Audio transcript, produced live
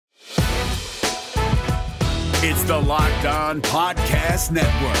It's the Locked On Podcast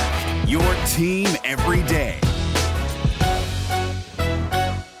Network, your team every day.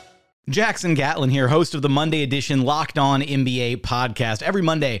 Jackson Gatlin here, host of the Monday edition Locked On NBA podcast. Every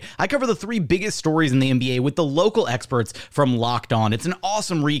Monday, I cover the three biggest stories in the NBA with the local experts from Locked On. It's an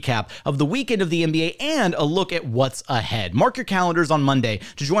awesome recap of the weekend of the NBA and a look at what's ahead. Mark your calendars on Monday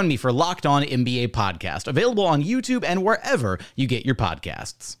to join me for Locked On NBA podcast, available on YouTube and wherever you get your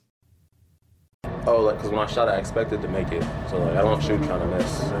podcasts. Because when I shot, I expected to make it. So, I don't shoot trying to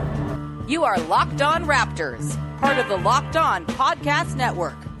miss. You are Locked On Raptors, part of the Locked On Podcast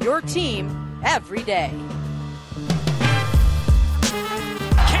Network, your team every day.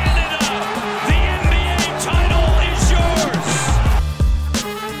 Canada, the NBA title is yours.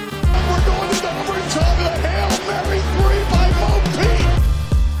 We're going to the overtime of the Hail Mary 3 by Mo Pete.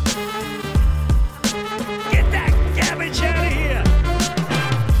 Get that garbage out of here.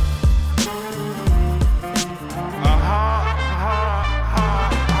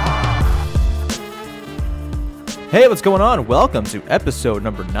 Hey, what's going on? Welcome to episode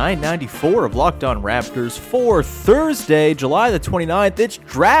number 994 of Locked On Raptors for Thursday, July the 29th. It's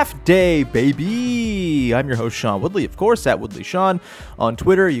draft day, baby! I'm your host, Sean Woodley, of course, at Woodley Sean on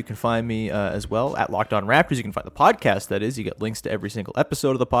Twitter. You can find me as well at Locked On Raptors. You can find the podcast, that is. You get links to every single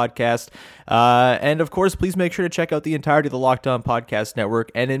episode of the podcast. And, of course, please make sure to check out the entirety of the Locked On Podcast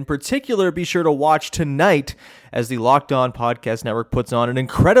Network. And, in particular, be sure to watch tonight as the Locked On Podcast Network puts on an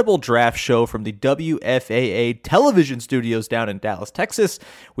incredible draft show from the WFAA television studios down in Dallas, Texas.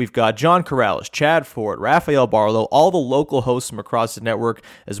 We've got John Corrales, Chad Ford, Rafael Barlow, all the local hosts from across the network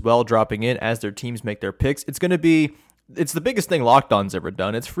as well dropping in as their teams make their picks. It's the biggest thing Locked On's ever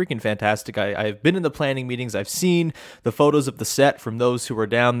done. It's freaking fantastic. I've been in the planning meetings. I've seen the photos of the set from those who were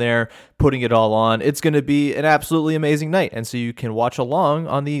down there putting it all on. It's going to be an absolutely amazing night. And so you can watch along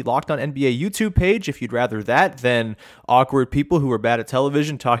on the Locked On NBA YouTube page if you'd rather that than awkward people who are bad at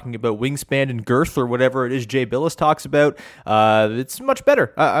television talking about wingspan and girth or whatever it is Jay Billis talks about. It's much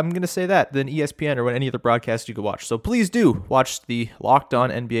better, I'm going to say that, than ESPN or any other broadcast you could watch. So please do watch the Locked On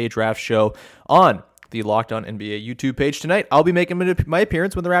NBA Draft Show on the Locked On NBA YouTube page tonight. I'll be making my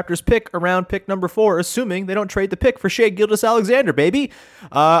appearance when the Raptors pick around pick number 4, assuming they don't trade the pick for Shai Gilgeous-Alexander, baby.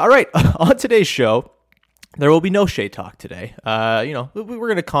 All right, on today's show, there will be no Shai talk today. We're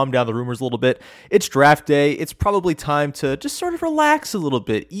going to calm down the rumors a little bit. It's draft day. It's probably time to just sort of relax a little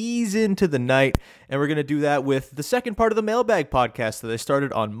bit, ease into the night, and we're going to do that with the second part of the Mailbag podcast that I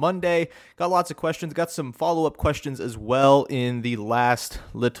started on Monday. Got lots of questions, got some follow-up questions as well in the last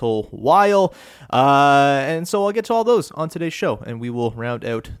little while, and so I'll get to all those on today's show, and we will round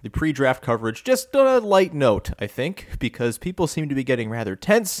out the pre-draft coverage just on a light note, I think, because people seem to be getting rather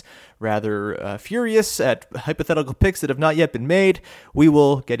tense, rather furious at hypothetical picks that have not yet been made. We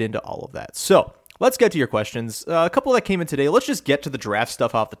will get into all of that. So let's get to your questions. A couple that came in today. Let's just get to the draft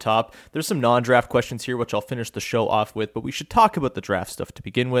stuff off the top. There's some non-draft questions here, which I'll finish the show off with, but we should talk about the draft stuff to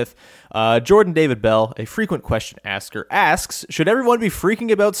begin with. Jordan David Bell, a frequent question asker, asks, should everyone be freaking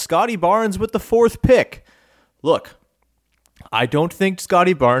about Scottie Barnes with the 4th pick? Look, I don't think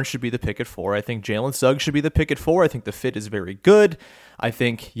Scottie Barnes should be the pick at 4. I think Jalen Suggs should be the pick at 4. I think the fit is very good. I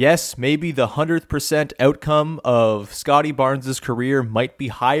think, yes, maybe the 100% outcome of Scottie Barnes' career might be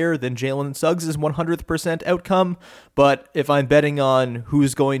higher than Jalen Suggs' 100% outcome, but if I'm betting on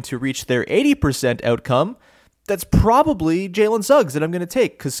who's going to reach their 80% outcome, that's probably Jalen Suggs that I'm going to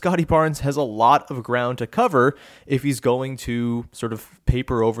take, because Scottie Barnes has a lot of ground to cover if he's going to sort of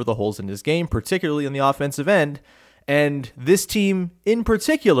paper over the holes in his game, particularly on the offensive end. And this team in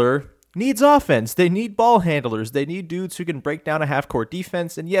particular needs offense. They need ball handlers. They need dudes who can break down a half-court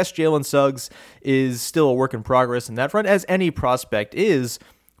defense. And yes, Jalen Suggs is still a work in progress in that front, as any prospect is,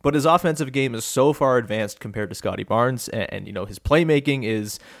 but his offensive game is so far advanced compared to Scottie Barnes, and his playmaking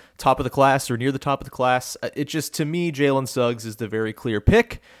is top of the class or near the top of the class. It just, to me, Jalen Suggs is the very clear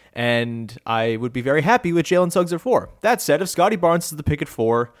pick, and I would be very happy with Jalen Suggs at 4. That said, if Scottie Barnes is the pick at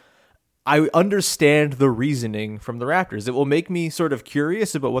 4, I understand the reasoning from the Raptors. It will make me sort of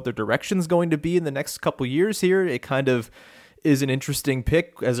curious about what their direction's going to be in the next couple years here. It kind of is an interesting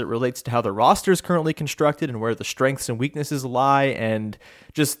pick as it relates to how the roster is currently constructed and where the strengths and weaknesses lie, and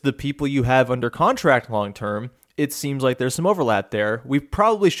just the people you have under contract long term. It seems like there's some overlap there. We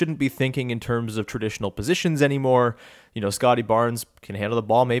probably shouldn't be thinking in terms of traditional positions anymore. Scottie Barnes can handle the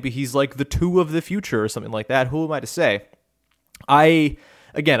ball. Maybe he's like the 2 of the future or something like that. Who am I to say?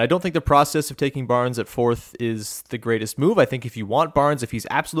 Again, I don't think the process of taking Barnes at 4th is the greatest move. I think if you want Barnes, if he's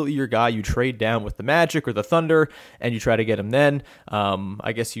absolutely your guy, you trade down with the Magic or the Thunder and you try to get him then.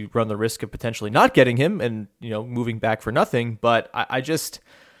 I guess you run the risk of potentially not getting him and, moving back for nothing. But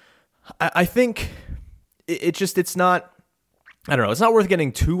I think it's not, I don't know, it's not worth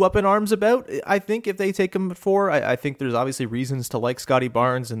getting too up in arms about. I think if they take him at 4, I think there's obviously reasons to like Scotty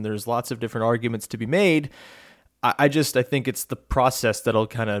Barnes, and there's lots of different arguments to be made. I think it's the process that'll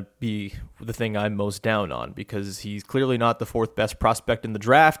kind of be the thing I'm most down on, because he's clearly not the 4th best prospect in the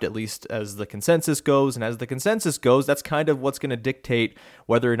draft, at least as the consensus goes. And as the consensus goes, that's kind of what's going to dictate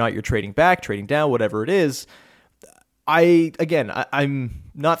whether or not you're trading back, trading down, whatever it is. I'm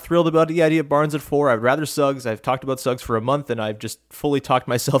not thrilled about the idea of Barnes at 4. I'd rather Suggs. I've talked about Suggs for a month, and I've just fully talked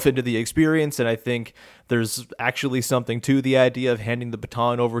myself into the experience, and I think there's actually something to the idea of handing the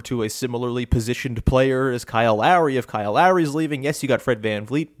baton over to a similarly positioned player as Kyle Lowry. If Kyle Lowry's leaving, yes, you got Fred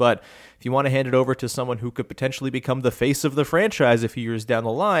VanVleet, but if you want to hand it over to someone who could potentially become the face of the franchise a few years down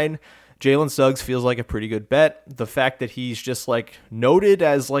the line, Jalen Suggs feels like a pretty good bet. The fact that he's just like noted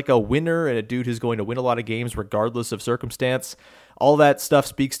as like a winner and a dude who's going to win a lot of games regardless of circumstance, all that stuff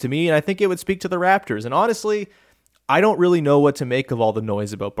speaks to me, and I think it would speak to the Raptors. And honestly, I don't really know what to make of all the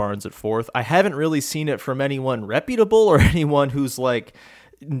noise about Barnes at 4th. I haven't really seen it from anyone reputable or anyone who's like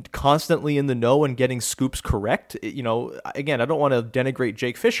constantly in the know and getting scoops correct. You know, again, I don't want to denigrate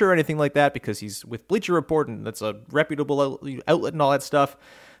Jake Fisher or anything like that, because he's with Bleacher Report and that's a reputable outlet and all that stuff.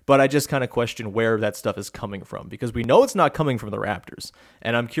 But I just kind of question where that stuff is coming from, because we know it's not coming from the Raptors.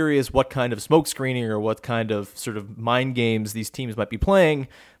 And I'm curious what kind of smoke screening or what kind of sort of mind games these teams might be playing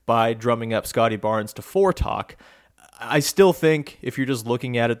by drumming up Scotty Barnes to 4 talk. I still think if you're just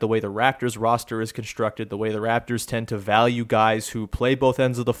looking at it the way the Raptors roster is constructed, the way the Raptors tend to value guys who play both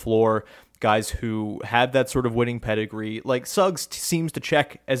ends of the floor, guys who have that sort of winning pedigree, like Suggs seems to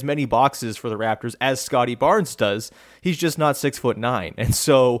check as many boxes for the Raptors as Scotty Barnes does. He's just not 6'9". And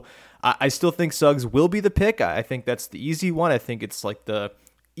so I still think Suggs will be the pick. I think that's the easy one. I think it's like the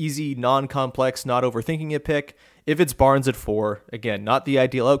easy, non-complex, not overthinking it pick. If it's Barnes at 4, again, not the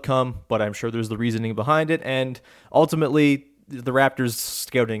ideal outcome, but I'm sure there's the reasoning behind it. And ultimately, the Raptors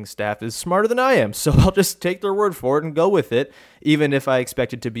scouting staff is smarter than I am, so I'll just take their word for it and go with it, even if I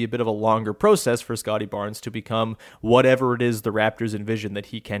expect it to be a bit of a longer process for Scotty Barnes to become whatever it is the Raptors envision that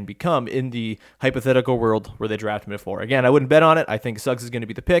he can become in the hypothetical world where they draft him at 4. Again, I wouldn't bet on it. I think Suggs is going to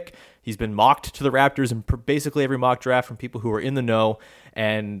be the pick. He's been mocked to the Raptors in basically every mock draft from people who are in the know,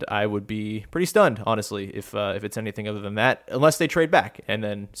 and I would be pretty stunned, honestly, if it's anything other than that, unless they trade back, and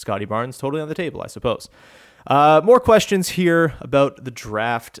then Scotty Barnes totally on the table, I suppose. More questions here about the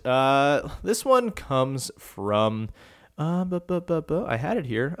draft. This one comes from I had it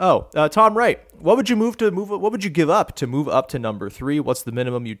here. Tom Wright. What would you give up to move up to number 3? What's the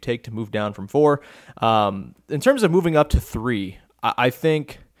minimum you'd take to move down from 4? In terms of moving up to 3, I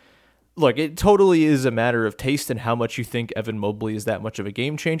think, look, it totally is a matter of taste and how much you think Evan Mobley is that much of a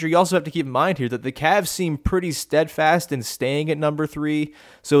game changer. You also have to keep in mind here that the Cavs seem pretty steadfast in staying at number 3,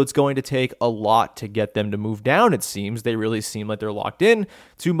 so it's going to take a lot to get them to move down, it seems. They really seem like they're locked in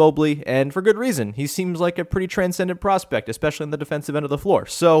to Mobley, and for good reason. He seems like a pretty transcendent prospect, especially on the defensive end of the floor.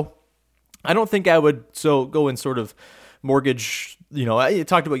 So I don't think I would go and sort of mortgage, I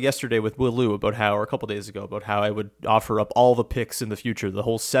talked about yesterday with Will Liu or a couple days ago, about how I would offer up all the picks in the future, the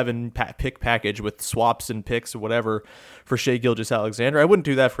whole 7-pick package with swaps and picks or whatever for Shai Gilgeous-Alexander. I wouldn't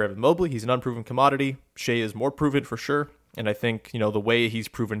do that for Evan Mobley. He's an unproven commodity. Shai is more proven for sure. And I think, the way he's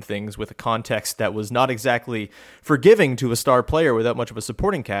proven things with a context that was not exactly forgiving to a star player without much of a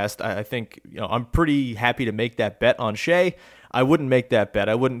supporting cast, I think, I'm pretty happy to make that bet on Shai. I wouldn't make that bet.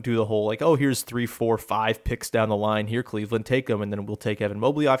 I wouldn't do the whole here's 3, 4, 5 picks down the line. Here, Cleveland, take them, and then we'll take Evan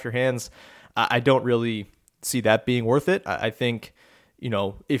Mobley off your hands. I don't really see that being worth it. I think,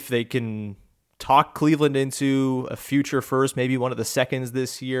 if they can talk Cleveland into a future first, maybe one of the seconds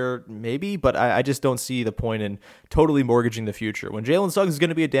this year, maybe, but I just don't see the point in totally mortgaging the future when Jalen Suggs is going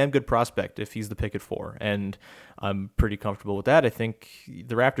to be a damn good prospect if he's the pick at 4, and I'm pretty comfortable with that. I think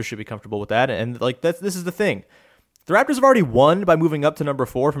the Raptors should be comfortable with that, and this is the thing. The Raptors have already won by moving up to number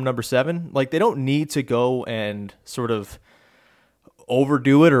 4 from number 7. They don't need to go and sort of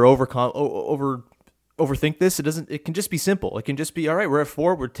overdo it or overthink this. It can just be simple. It can just be, all right, we're at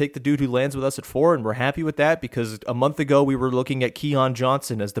 4. We'll take the dude who lands with us at 4, and we're happy with that because a month ago we were looking at Keon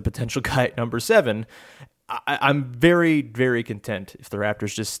Johnson as the potential guy at number 7. I'm very, very content if the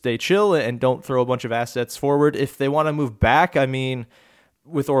Raptors just stay chill and don't throw a bunch of assets forward. If they want to move back,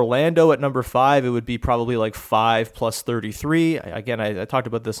 with Orlando at number 5, it would be probably 5 plus 33. Again, I talked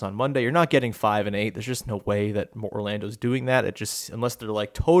about this on Monday. You're not getting 5 and 8. There's just no way that Orlando's doing that. Unless they're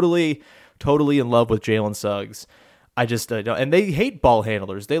totally in love with Jalen Suggs. I just don't. And they hate ball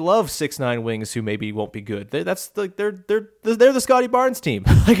handlers. They love 6'9" wings who maybe won't be good. They're the Scotty Barnes team.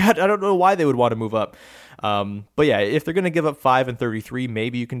 Like I don't know why they would want to move up. But yeah, if they're going to give up 5 and 33,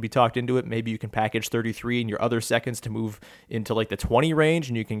 maybe you can be talked into it. Maybe you can package 33 in your other seconds to move into like the 20 range,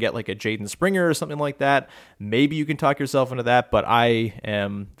 and you can get like a Jaden Springer or something like that. Maybe you can talk yourself into that. But I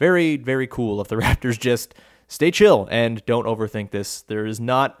am very, very cool if the Raptors just stay chill and don't overthink this. There is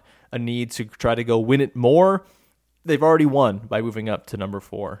not a need to try to go win it more. They've already won by moving up to number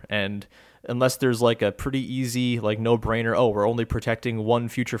 4. And unless there's like a pretty easy, like no-brainer, oh, we're only protecting one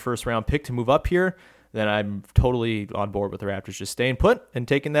future first-round pick to move up here, then I'm totally on board with the Raptors just staying put and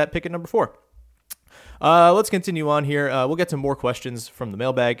taking that pick at number 4. Let's continue on here. We'll get to more questions from the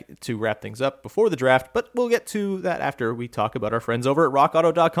mailbag to wrap things up before the draft, but we'll get to that after we talk about our friends over at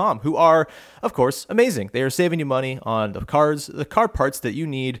rockauto.com, who are, of course, amazing. They are saving you money on the car parts that you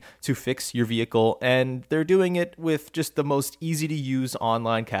need to fix your vehicle, and they're doing it with just the most easy-to-use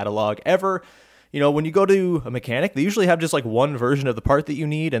online catalog ever. You know, when you go to a mechanic, they usually have just like one version of the part that you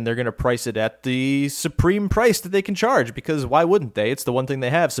need, and they're going to price it at the supreme price that they can charge, because why wouldn't they? It's the one thing they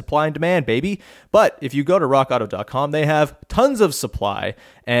have, supply and demand, baby. But if you go to rockauto.com, they have tons of supply,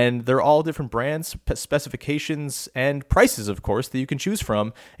 and they're all different brands, specifications, and prices, of course, that you can choose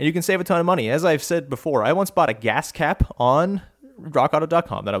from, and you can save a ton of money. As I've said before, I once bought a gas cap on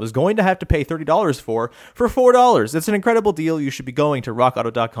rockauto.com that I was going to have to pay $30 for $4. It's an incredible deal. You should be going to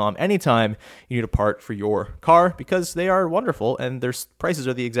rockauto.com anytime you need a part for your car, because they are wonderful and their prices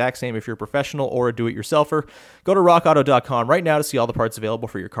are the exact same if you're a professional or a do-it-yourselfer. Go to rockauto.com right now to see all the parts available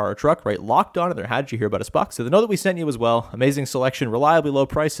for your car or truck. Right, Locked On in their How Did You Hear About Us box, so they know that we sent you as well. Amazing selection, reliably low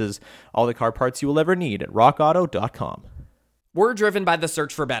prices, all the car parts you will ever need at rockauto.com. We're driven by the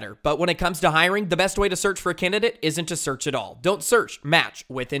search for better, but when it comes to hiring, the best way to search for a candidate isn't to search at all. Don't search, match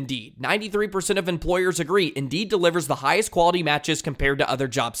with Indeed. 93% of employers agree Indeed delivers the highest quality matches compared to other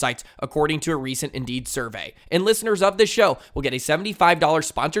job sites, according to a recent Indeed survey. And listeners of this show will get a $75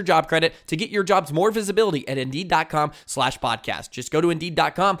 sponsored job credit to get your jobs more visibility at Indeed.com/podcast. Just go to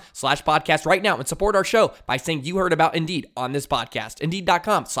Indeed.com/podcast right now and support our show by saying you heard about Indeed on this podcast.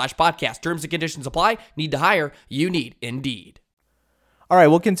 Indeed.com/podcast. Terms and conditions apply. Need to hire? You need Indeed. All right,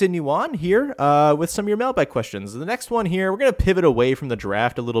 we'll continue on here with some of your mailbag questions. The next one here, we're going to pivot away from the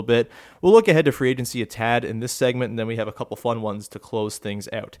draft a little bit. We'll look ahead to free agency a tad in this segment, and then we have a couple fun ones to close things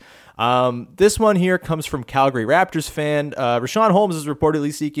out. This one here comes from Calgary Raptors fan. Richaun Holmes is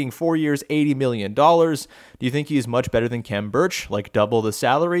reportedly seeking 4 years, $80 million. Do you think he is much better than Khem Birch? Like double the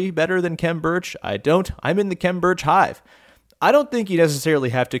salary better than Khem Birch? I don't. I'm in the Khem Birch hive. I don't think you necessarily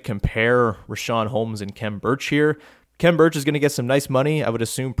have to compare Richaun Holmes and Khem Birch here. Khem Birch is going to get some nice money. I would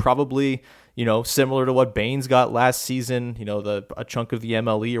assume probably, similar to what Baines got last season, a chunk of the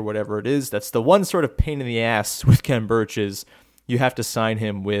MLE or whatever it is. That's the one sort of pain in the ass with Khem Birch is you have to sign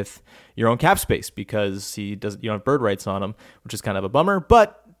him with your own cap space because he doesn't, have bird rights on him, which is kind of a bummer.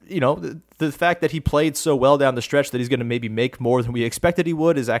 But, the fact that he played so well down the stretch that he's going to maybe make more than we expected he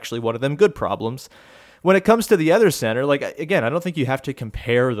would is actually one of them good problems. When it comes to the other center, again, I don't think you have to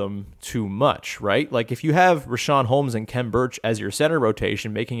compare them too much, right? Like, if you have Richaun Holmes and Khem Birch as your center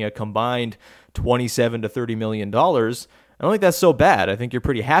rotation, making a combined $27 to $30 million, I don't think that's so bad. I think you're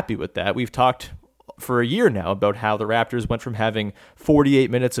pretty happy with that. We've talked for a year now about how the Raptors went from having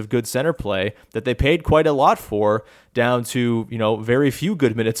 48 minutes of good center play that they paid quite a lot for down to, very few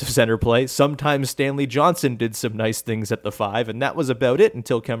good minutes of center play. Sometimes Stanley Johnson did some nice things at the 5, and that was about it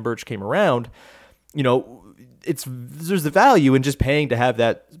until Khem Birch came around. There's the value in just paying to have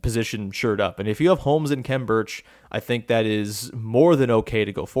that position shored up. And if you have Holmes and Khem Birch, I think that is more than okay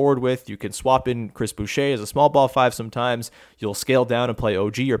to go forward with. You can swap in Chris Boucher as a small ball 5 sometimes. You'll scale down and play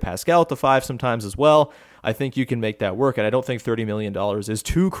OG or Pascal at the 5 sometimes as well. I think you can make that work, and I don't think $30 million is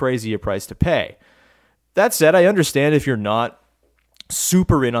too crazy a price to pay. That said, I understand if you're not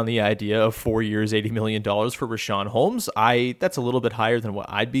super in on the idea of 4 years, $80 million for Richaun Holmes. That's a little bit higher than what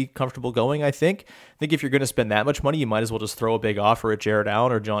I'd be comfortable going, I think. I think if you're going to spend that much money, you might as well just throw a big offer at Jared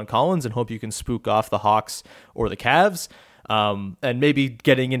Allen or John Collins and hope you can spook off the Hawks or the Cavs. And maybe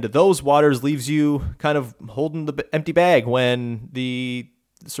getting into those waters leaves you kind of holding the empty bag when the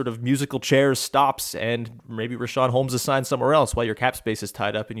sort of musical chair stops and maybe Richaun Holmes is signed somewhere else while your cap space is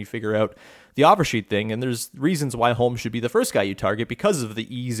tied up and you figure out the offer sheet thing. And there's reasons why Holmes should be the first guy you target because of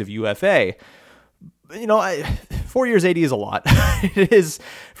the ease of UFA. 4 years, 80 is a lot. It is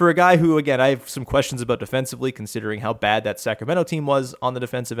for a guy who, again, I have some questions about defensively, considering how bad that Sacramento team was on the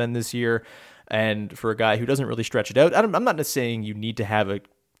defensive end this year. And for a guy who doesn't really stretch it out, I'm not saying you need to have a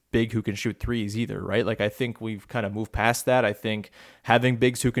big who can shoot threes either, right? Like, I think we've kind of moved past that. I think having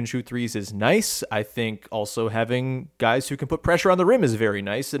bigs who can shoot threes is nice. I think also having guys who can put pressure on the rim is very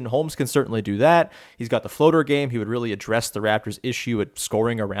nice, and Holmes can certainly do that. He's got the floater game. He would really address the Raptors' issue at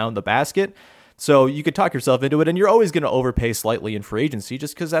scoring around the basket. So you could talk yourself into it, and you're always going to overpay slightly in free agency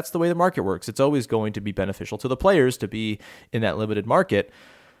just because that's the way the market works. It's always going to be beneficial to the players to be in that limited market.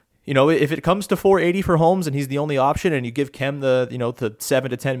 You know, if it comes to $480 for Holmes and he's the only option, and you give Kem the $7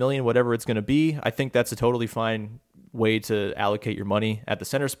 to $10 million, whatever it's going to be, I think that's a totally fine way to allocate your money at the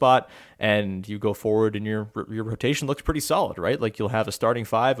center spot, and you go forward and your rotation looks pretty solid, right? Like, you'll have a starting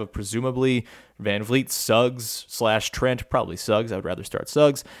five of presumably Van Vliet, Suggs / Trent, probably Suggs. I would rather start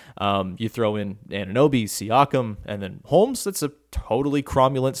Suggs. You throw in Anunoby, Siakam, and then Holmes. That's a totally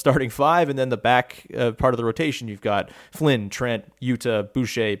cromulent starting five, and then the back part of the rotation, you've got Flynn, Trent, Utah,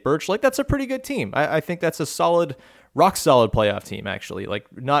 Boucher, Birch. Like, that's a pretty good team. I think that's a solid, rock solid playoff team, actually. Like,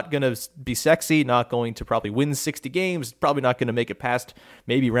 not going to be sexy, not going to probably win 60 games, probably not going to make it past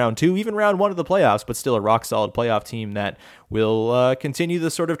maybe round 2, even round 1 of the playoffs, but still a rock solid playoff team that will continue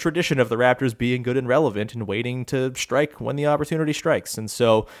the sort of tradition of the Raptors being good and relevant and waiting to strike when the opportunity strikes. And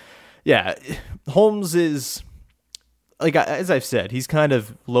so, yeah, Holmes is, like, as I've said, he's kind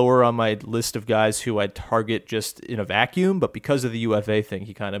of lower on my list of guys who I'd target just in a vacuum, but because of the UFA thing,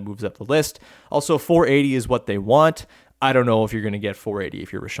 he kind of moves up the list. Also, $480 is what they want. I don't know if you're going to get $480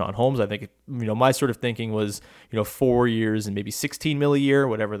 if you're Richaun Holmes. I think, my sort of thinking was, 4 years and maybe $16 million a year,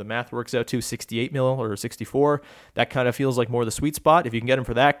 whatever the math works out to, $68 million or $64. That kind of feels like more the sweet spot. If you can get him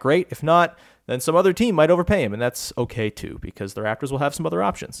for that, great. If not, then some other team might overpay him, and that's okay too, because the Raptors will have some other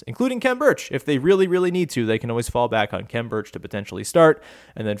options, including Kem Birch. If they really, really need to, they can always fall back on Kem Birch to potentially start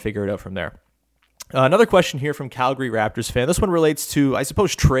and then figure it out from there. Another question here from Calgary Raptors fan. This one relates to, I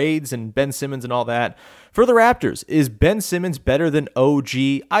suppose, trades and Ben Simmons and all that. For the Raptors, is Ben Simmons better than OG?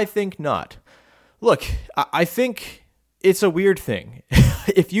 I think not. Look, I think it's a weird thing.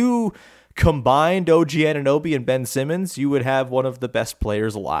 If you combined OG Anunoby and Ben Simmons, you would have one of the best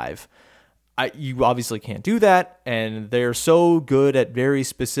players alive. You obviously can't do that, and they're so good at very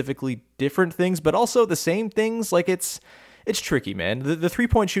specifically different things, but also the same things. Like, it's tricky, man. The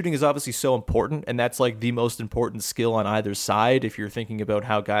three-point shooting is obviously so important, and that's like the most important skill on either side if you're thinking about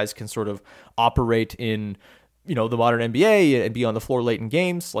how guys can sort of operate in, the modern NBA and be on the floor late in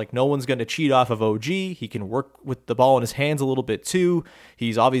games. Like, no one's going to cheat off of OG. He can work with the ball in his hands a little bit too.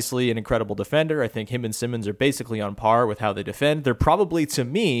 He's obviously an incredible defender. I think him and Simmons are basically on par with how they defend. They're probably, to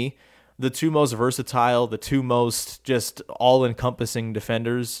me, the two most versatile, the two most just all-encompassing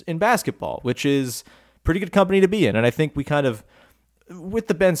defenders in basketball, which is pretty good company to be in. And I think we kind of, with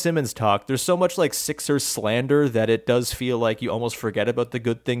the Ben Simmons talk, there's so much like Sixers slander that it does feel like you almost forget about the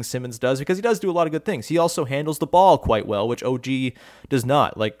good things Simmons does, because he does do a lot of good things. He also handles the ball quite well, which OG does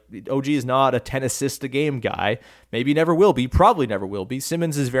not. Like, OG is not a 10 assist a game guy. Maybe never will be, probably never will be.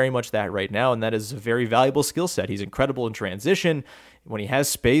 Simmons is very much that right now, and that is a very valuable skill set. He's incredible in transition. When he has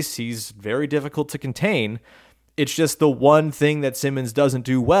space, he's very difficult to contain. It's just the one thing that Simmons doesn't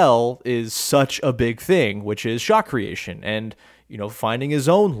do well is such a big thing, which is shot creation and, finding his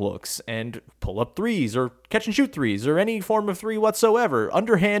own looks and pull up threes or catch and shoot threes or any form of three whatsoever,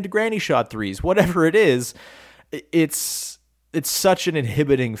 underhand granny shot threes, whatever it is. It's such an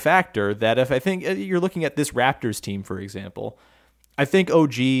inhibiting factor that if I think you're looking at this Raptors team, for example, I think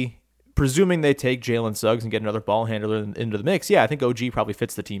OG, presuming they take Jalen Suggs and get another ball handler into the mix, I think OG probably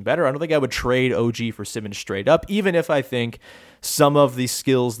fits the team better. I don't think I would trade OG for Simmons straight up, even if I think some of the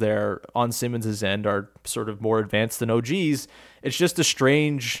skills there on Simmons' end are sort of more advanced than OG's. It's just a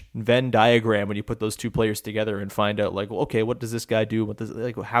strange Venn diagram when you put those two players together and find out, like, okay, what does this guy do?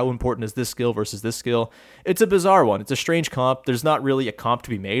 How important is this skill versus this skill? It's a bizarre one. It's a strange comp. There's not really a comp to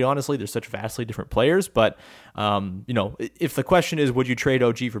be made, honestly. There's such vastly different players. But, if the question is, would you trade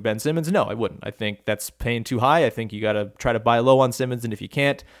OG for Ben Simmons? No, I wouldn't. I think that's paying too high. I think you got to try to buy low on Simmons. And if you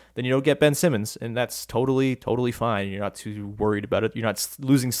can't, then you don't get Ben Simmons. And that's totally, totally fine. You're not too worried about it. You're not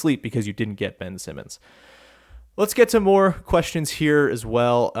losing sleep because you didn't get Ben Simmons. Let's get to more questions here as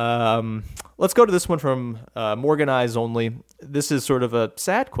well. Let's go to this one from Morgan Eyes Only. This is sort of a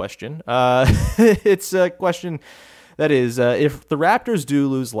sad question. It's a question that is, if the Raptors do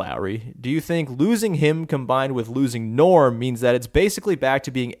lose Lowry, do you think losing him combined with losing Norm means that it's basically back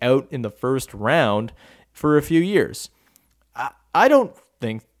to being out in the first round for a few years? I don't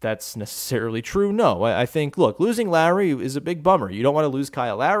think that's necessarily true. No, I think, look, losing Lowry is a big bummer. You don't want to lose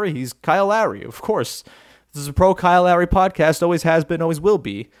Kyle Lowry. He's Kyle Lowry, of course. This is a pro Kyle Lowry podcast, always has been, always will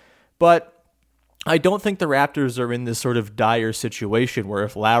be. But I don't think the Raptors are in this sort of dire situation where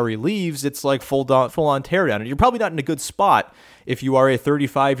if Lowry leaves, it's like full on teardown. And you're probably not in a good spot if you are a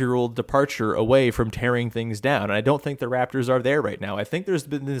 35-year-old departure away from tearing things down. And I don't think the Raptors are there right now. I think there's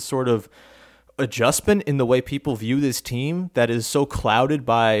been this sort of adjustment in the way people view this team that is so clouded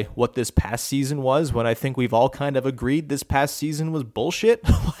by what this past season was, when I think we've all kind of agreed this past season was bullshit.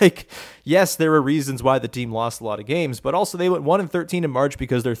 Like, yes, there were reasons why the team lost a lot of games, but also they went 1-13 in March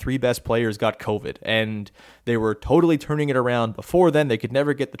because their three best players got COVID, and they were totally turning it around before then. They could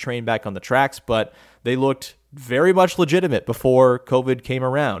never get the train back on the tracks, but they looked very much legitimate before COVID came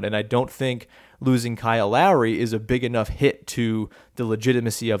around, and I don't think losing Kyle Lowry is a big enough hit to the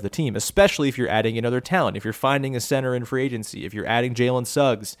legitimacy of the team, especially if you're adding another talent, if you're finding a center in free agency, if you're adding Jalen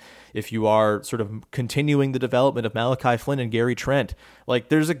Suggs, if you are sort of continuing the development of Malachi Flynn and Gary Trent. Like,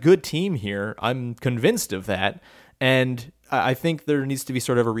 there's a good team here. I'm convinced of that. And I think there needs to be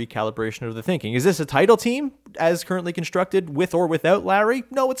sort of a recalibration of the thinking. Is this a title team as currently constructed with or without Lowry?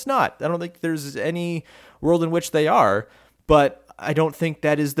 No, it's not. I don't think there's any world in which they are, but I don't think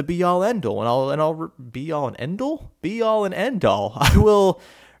that is the be-all, end-all. Be-all and end-all? Be-all and end-all. I will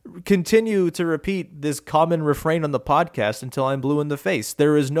continue to repeat this common refrain on the podcast until I'm blue in the face.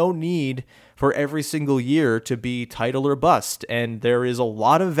 There is no need for every single year to be title or bust, and there is a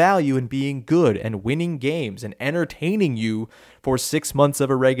lot of value in being good and winning games and entertaining you for 6 months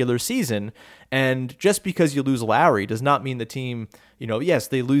of a regular season. And just because you lose Lowry does not mean the team, yes,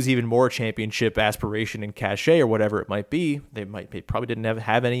 they lose even more championship aspiration and cachet or whatever it might be. They probably didn't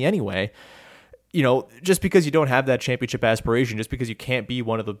have any anyway. Just because you don't have that championship aspiration, just because you can't be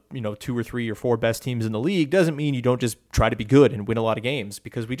one of the, 2 or 3 or 4 best teams in the league, doesn't mean you don't just try to be good and win a lot of games,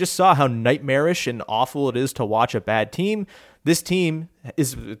 because we just saw how nightmarish and awful it is to watch a bad team. This team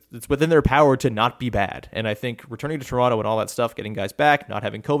it's within their power to not be bad. And I think returning to Toronto and all that stuff, getting guys back, not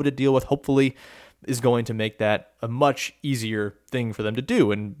having COVID to deal with, hopefully is going to make that a much easier thing for them to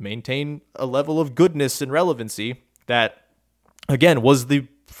do and maintain a level of goodness and relevancy that, again, was the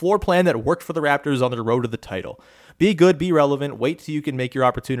floor plan that worked for the Raptors on their road to the title. Be good, be relevant, wait till you can make your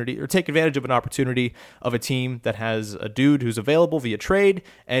opportunity or take advantage of an opportunity of a team that has a dude who's available via trade,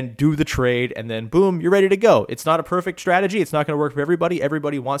 and do the trade, and then boom, you're ready to go. It's not a perfect strategy. It's not going to work for everybody.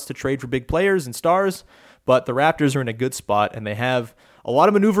 Everybody wants to trade for big players and stars, but the Raptors are in a good spot, and they have a lot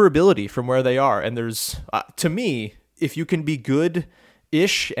of maneuverability from where they are. And there's, to me, if you can be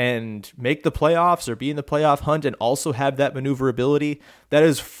good-ish and make the playoffs or be in the playoff hunt and also have that maneuverability, that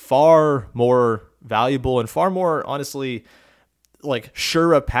is far more valuable and far more, honestly, like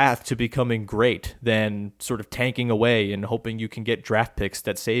sure a path to becoming great than sort of tanking away and hoping you can get draft picks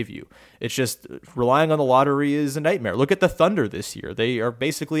that save you. It's just relying on the lottery is a nightmare. Look at the Thunder this year. They are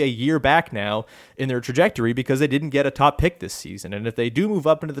basically a year back now in their trajectory because they didn't get a top pick this season. And if they do move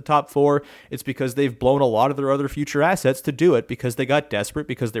up into the top 4, it's because they've blown a lot of their other future assets to do it, because they got desperate,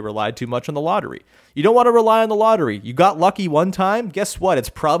 because they relied too much on the lottery. You don't want to rely on the lottery. You got lucky one time. Guess what? It's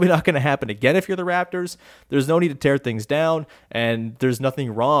probably not going to happen again if you're the Raptors. There's no need to tear things down, and there's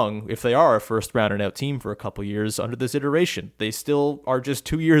nothing wrong if they are a first round and out team for a couple years under this iteration. They still are just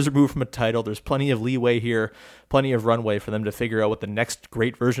 2 years removed from a title. There's plenty of leeway here, plenty of runway for them to figure out what the next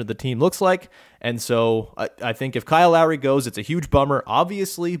great version of the team looks like. And so I think if Kyle Lowry goes, it's a huge bummer,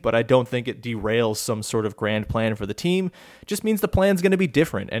 obviously, but I don't think it derails some sort of grand plan for the team. It just means the plan's going to be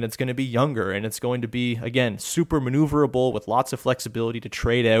different, and it's going to be younger, and it's going to be, again, super maneuverable with lots of flexibility to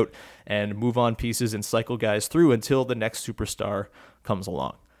trade out and move on pieces and cycle guys through until the next superstar comes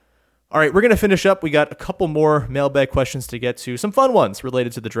along. All right, we're going to finish up. We got a couple more mailbag questions to get to, some fun ones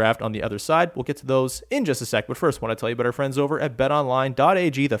related to the draft on the other side. We'll get to those in just a sec, but first I want to tell you about our friends over at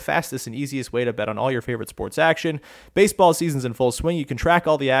betonline.ag, the fastest and easiest way to bet on all your favorite sports action. Baseball season's in full swing. You can track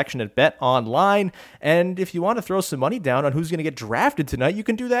all the action at BetOnline, and if you want to throw some money down on who's going to get drafted tonight, you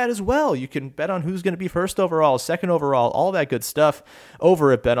can do that as well. You can bet on who's going to be first overall, second overall, all that good stuff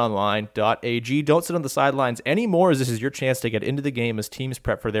over at betonline.ag. Don't sit on the sidelines anymore, as this is your chance to get into the game as teams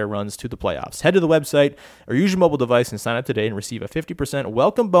prep for their runs to the playoffs. Head to the website or use your mobile device and sign up today and receive a 50%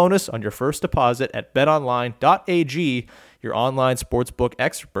 welcome bonus on your first deposit at betonline.ag, your online sportsbook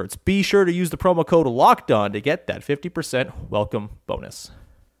experts. Be sure to use the promo code LOCKEDON to get that 50% welcome bonus.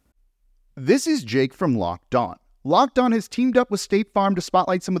 This is Jake from Locked On. Locked On has teamed up with State Farm to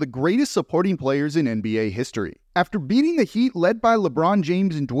spotlight some of the greatest supporting players in NBA history. After beating the Heat led by LeBron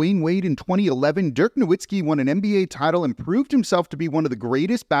James and Dwayne Wade in 2011, Dirk Nowitzki won an NBA title and proved himself to be one of the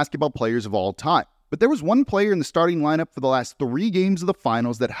greatest basketball players of all time. But there was one player in the starting lineup for the last 3 games of the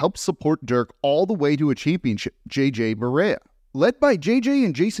finals that helped support Dirk all the way to a championship, JJ Barea. Led by JJ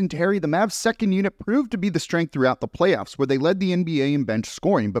and Jason Terry, the Mavs' second unit proved to be the strength throughout the playoffs, where they led the NBA in bench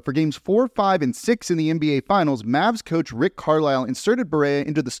scoring. But for games 4, 5, and 6 in the NBA Finals, Mavs coach Rick Carlisle inserted Barea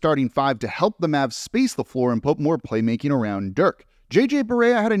into the starting five to help the Mavs space the floor and put more playmaking around Dirk. JJ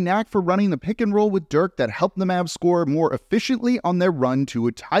Barea had a knack for running the pick and roll with Dirk that helped the Mavs score more efficiently on their run to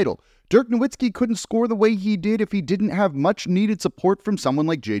a title. Dirk Nowitzki couldn't score the way he did if he didn't have much needed support from someone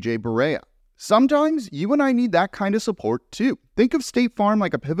like JJ Barea. Sometimes you and I need that kind of support too. Think of State Farm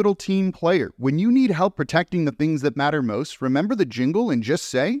like a pivotal team player. When you need help protecting the things that matter most, remember the jingle and just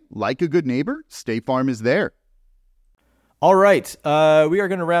say, like a good neighbor, State Farm is there. All right, we are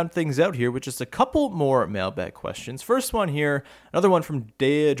going to round things out here with just a couple more mailbag questions. First one here, another one from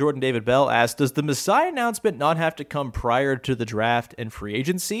Jordan David Bell asked, does the Masai announcement not have to come prior to the draft and free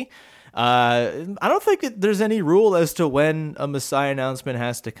agency? I don't think there's any rule as to when a Masai announcement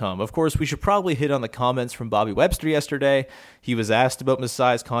has to come. Of course, we should probably hit on the comments from Bobby Webster yesterday. He was asked about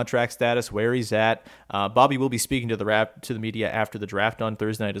Masai's contract status, where he's at. Bobby will be speaking to the media after the draft on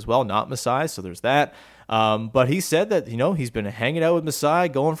Thursday night as well, not Masai, so there's that. But he said that, he's been hanging out with Masai,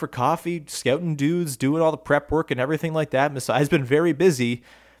 going for coffee, scouting dudes, doing all the prep work and everything like that. Masai's been very busy.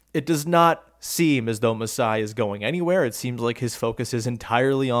 It does not seem as though Masai is going anywhere. It seems like his focus is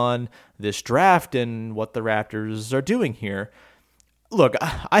entirely on this draft and what the Raptors are doing here. Look,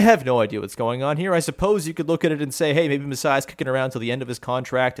 I have no idea what's going on here. I suppose you could look at it and say, hey, maybe Masai's kicking around till the end of his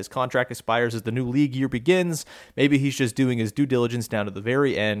contract. His contract expires as the new league year begins. Maybe he's just doing his due diligence down to the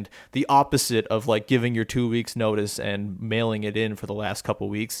very end. The opposite of like giving your 2 weeks notice and mailing it in for the last couple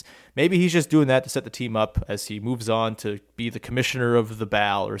weeks. Maybe he's just doing that to set the team up as he moves on to be the commissioner of the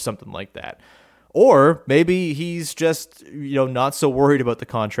BAL or something like that. Or maybe he's just, not so worried about the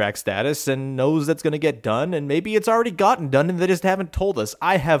contract status and knows that's going to get done, and maybe it's already gotten done and they just haven't told us.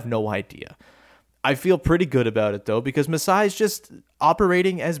 I have no idea. I feel pretty good about it, though, because Masai's just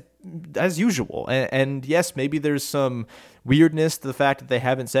operating as usual. And yes, maybe there's some weirdness to the fact that they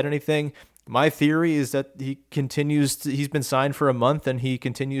haven't said anything. My theory is that he's been signed for a month and he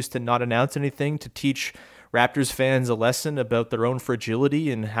continues to not announce anything to teach Raptors fans a lesson about their own fragility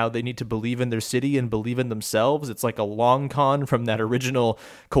and how they need to believe in their city and believe in themselves. It's like a long con from that original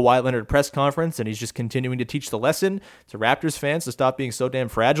Kawhi Leonard press conference, and he's just continuing to teach the lesson to Raptors fans to stop being so damn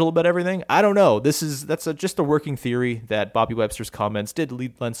fragile about everything. I don't know. That's just a working theory that Bobby Webster's comments did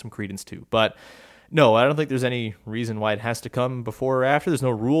lend some credence to. But no, I don't think there's any reason why it has to come before or after. There's no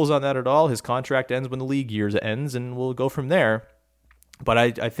rules on that at all. His contract ends when the league year ends, and we'll go from there. But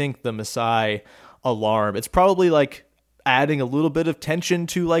I think the Masai alarm, it's probably like adding a little bit of tension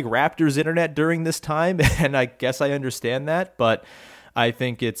to like Raptors internet during this time, and I guess I understand that, but I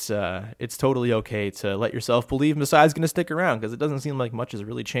think it's totally okay to let yourself believe Masai's going to stick around, because it doesn't seem like much has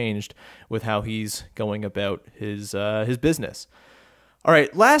really changed with how he's going about his business. All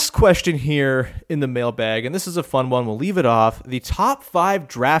right, last question here in the mailbag, and this is a fun one. We'll leave it off. The top 5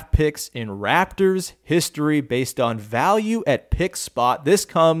 draft picks in Raptors history based on value at pick spot. This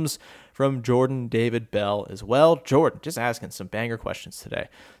comes from Jordan David Bell as well. Jordan, just asking some banger questions today.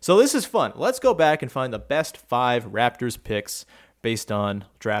 So this is fun. Let's go back and find the best 5 Raptors picks based on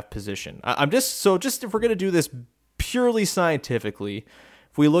draft position. Just if we're going to do this purely scientifically,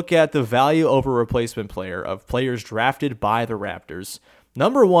 if we look at the value over replacement player of players drafted by the Raptors,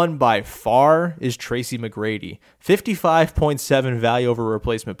 number 1 by far is Tracy McGrady, 55.7 value over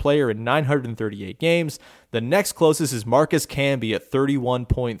replacement player in 938 games. The next closest is Marcus Camby at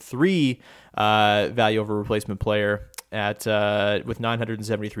 31.3 value over replacement player with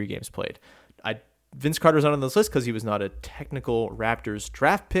 973 games played. Vince Carter's not on this list because he was not a technical Raptors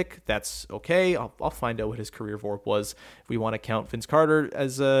draft pick. That's okay. I'll find out what his career VORP was. If we want to count Vince Carter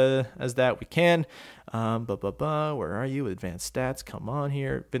as that, we can. Where are you? Advanced stats. Come on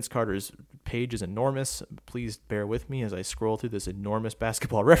here. Vince Carter's page is enormous. Please bear with me as I scroll through this enormous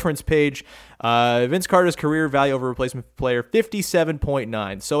basketball reference page. Vince Carter's career value over replacement player,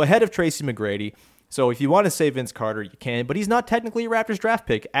 57.9. So ahead of Tracy McGrady. So if you want to say Vince Carter, you can, but he's not technically a Raptors draft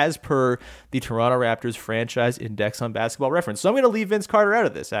pick as per the Toronto Raptors franchise index on Basketball Reference. So I'm going to leave Vince Carter out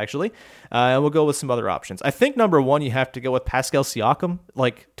of this, actually, and we'll go with some other options. I think number 1, you have to go with Pascal Siakam,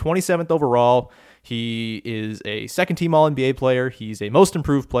 like 27th overall. He is a second-team All-NBA player. He's a most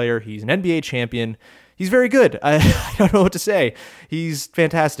improved player. He's an NBA champion. He's very good. I don't know what to say. He's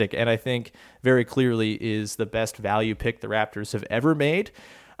fantastic, and I think very clearly is the best value pick the Raptors have ever made.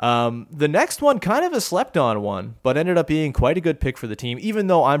 The next one, kind of a slept-on one, but ended up being quite a good pick for the team, even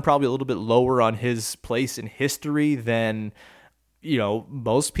though I'm probably a little bit lower on his place in history than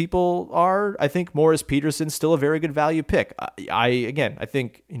most people are. I think Morris Peterson's still a very good value pick. I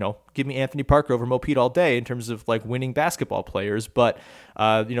think, give me Anthony Parker over Mo Pete all day in terms of like winning basketball players. But,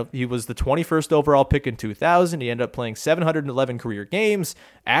 he was the 21st overall pick in 2000. He ended up playing 711 career games,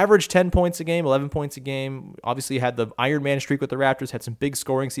 averaged 10 points a game, 11 points a game. Obviously had the Iron Man streak with the Raptors, had some big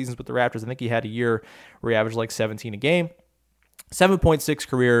scoring seasons with the Raptors. I think he had a year where he averaged like 17 a game. 7.6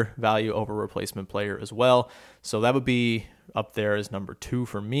 career value over replacement player as well. So that would be up there as number 2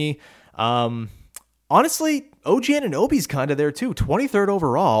 for me. Honestly, OG Anunoby's kind of there too. 23rd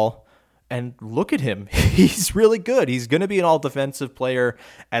overall. And look at him. He's really good. He's going to be an all-defensive player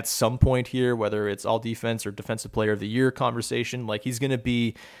at some point here, whether it's all-defense or defensive player of the year conversation. Like, he's going to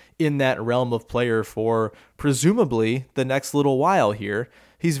be in that realm of player for presumably the next little while here.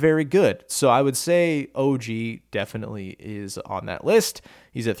 He's very good. So I would say OG definitely is on that list.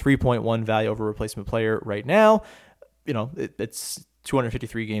 He's at 3.1 value over replacement player right now. It's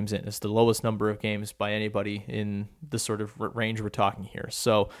 253 games in. It's the lowest number of games by anybody in the sort of range we're talking here.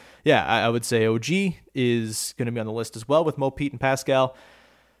 So yeah, I would say OG is going to be on the list as well with Mo Pete and Pascal.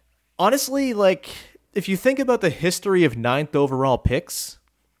 Honestly, like, if you think about the history of 9th overall picks,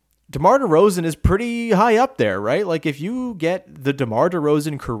 DeMar DeRozan is pretty high up there, right? Like, if you get the DeMar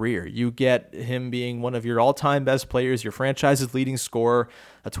DeRozan career, you get him being one of your all-time best players, your franchise's leading scorer,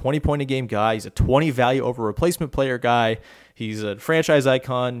 a 20-point-a-game guy. He's a 20 value over replacement player guy. He's a franchise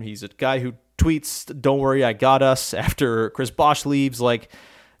icon. He's a guy who tweets, "Don't worry, I got us," after Chris Bosh leaves. Like,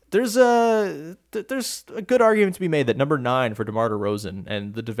 there's a good argument to be made that number 9 for DeMar DeRozan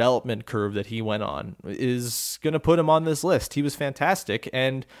and the development curve that he went on is going to put him on this list. He was fantastic.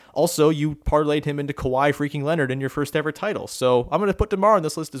 And also, you parlayed him into Kawhi freaking Leonard in your first ever title. So I'm going to put DeMar on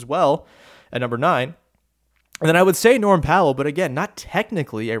this list as well at number 9. And then I would say Norm Powell, but again, not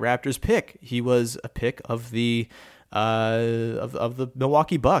technically a Raptors pick. He was a pick of the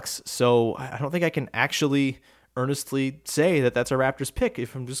Milwaukee Bucks. So I don't think I can actually earnestly say that that's a Raptors pick.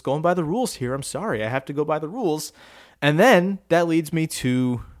 If I'm just going by the rules here, I'm sorry. I have to go by the rules. And then that leads me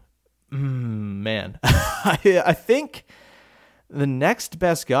to, I think the next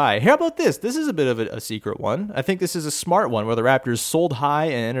best guy. How about this? This is a bit of a secret one. I think this is a smart one where the Raptors sold high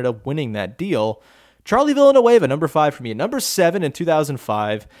and ended up winning that deal. Charlie Villanueva, number 5 for me. At number 7 in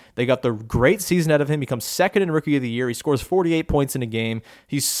 2005, they got the great season out of him. He becomes second in Rookie of the Year. He scores 48 points in a game.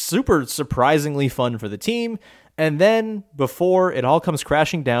 He's super surprisingly fun for the team. And then, before it all comes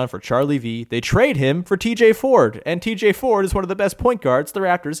crashing down for Charlie V, they trade him for TJ Ford. And TJ Ford is one of the best point guards the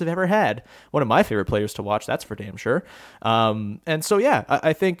Raptors have ever had. One of my favorite players to watch, that's for damn sure. And so, yeah,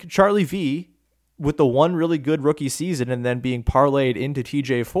 I think Charlie V, with the one really good rookie season and then being parlayed into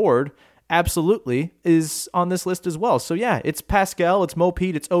TJ Ford, absolutely is on this list as well. So yeah, it's Pascal, it's Mo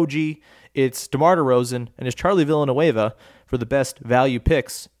Pete, it's OG, it's DeMar DeRozan, and it's Charlie Villanueva for the best value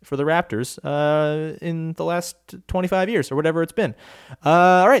picks for the Raptors in the last 25 years or whatever it's been.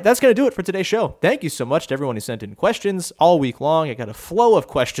 All right, that's going to do it for today's show. Thank you so much to everyone who sent in questions all week long. I got a flow of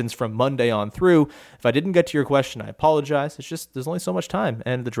questions from Monday on through. If I didn't get to your question, I apologize. It's just there's only so much time,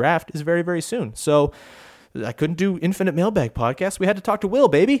 and the draft is very, very soon. So I couldn't do infinite mailbag podcasts. We had to talk to Will,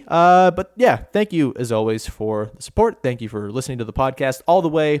 baby. But yeah, thank you as always for the support. Thank you for listening to the podcast all the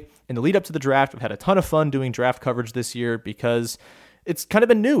way in the lead up to the draft. We've had a ton of fun doing draft coverage this year because it's kind of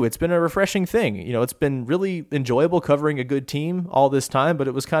been new. It's been a refreshing thing. It's been really enjoyable covering a good team all this time, but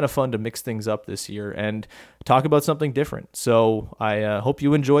it was kind of fun to mix things up this year and talk about something different. So I hope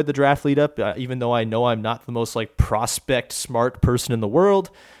you enjoyed the draft lead up, even though I know I'm not the most prospect smart person in the world.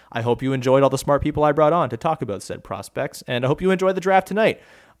 I hope you enjoyed all the smart people I brought on to talk about said prospects, and I hope you enjoyed the draft tonight.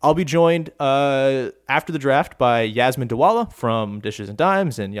 I'll be joined after the draft by Yasmin Dawala from Dishes and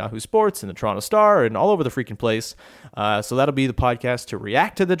Dimes and Yahoo Sports and the Toronto Star and all over the freaking place. So that'll be the podcast to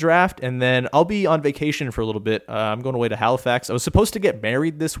react to the draft, and then I'll be on vacation for a little bit. I'm going away to Halifax. I was supposed to get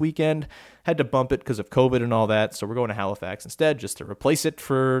married this weekend, had to bump it because of COVID and all that, so we're going to Halifax instead just to replace it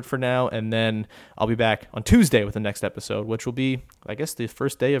for now, and then I'll be back on Tuesday with the next episode, which will be, I guess, the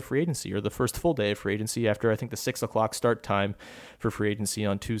first day of free agency, or the first full day of free agency after, I think, the 6 o'clock start time for free agency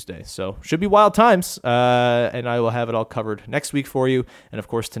on Tuesday. So should be wild times, and I will have it all covered next week for you, and of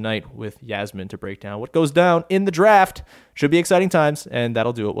course tonight with Yasmin to break down what goes down in the draft. Should be exciting times, and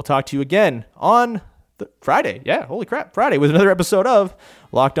that'll do it. We'll talk to you again on Friday. Yeah, holy crap, Friday with another episode of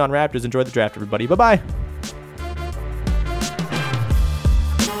Locked On Raptors. Enjoy the draft, everybody. Bye-bye.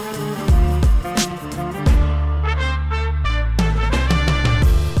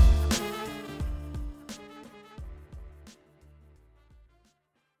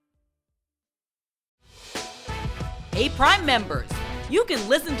 Hey, Prime members, you can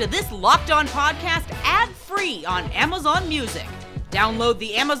listen to this Locked On podcast ad-free on Amazon Music. Download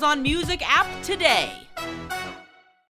the Amazon Music app today.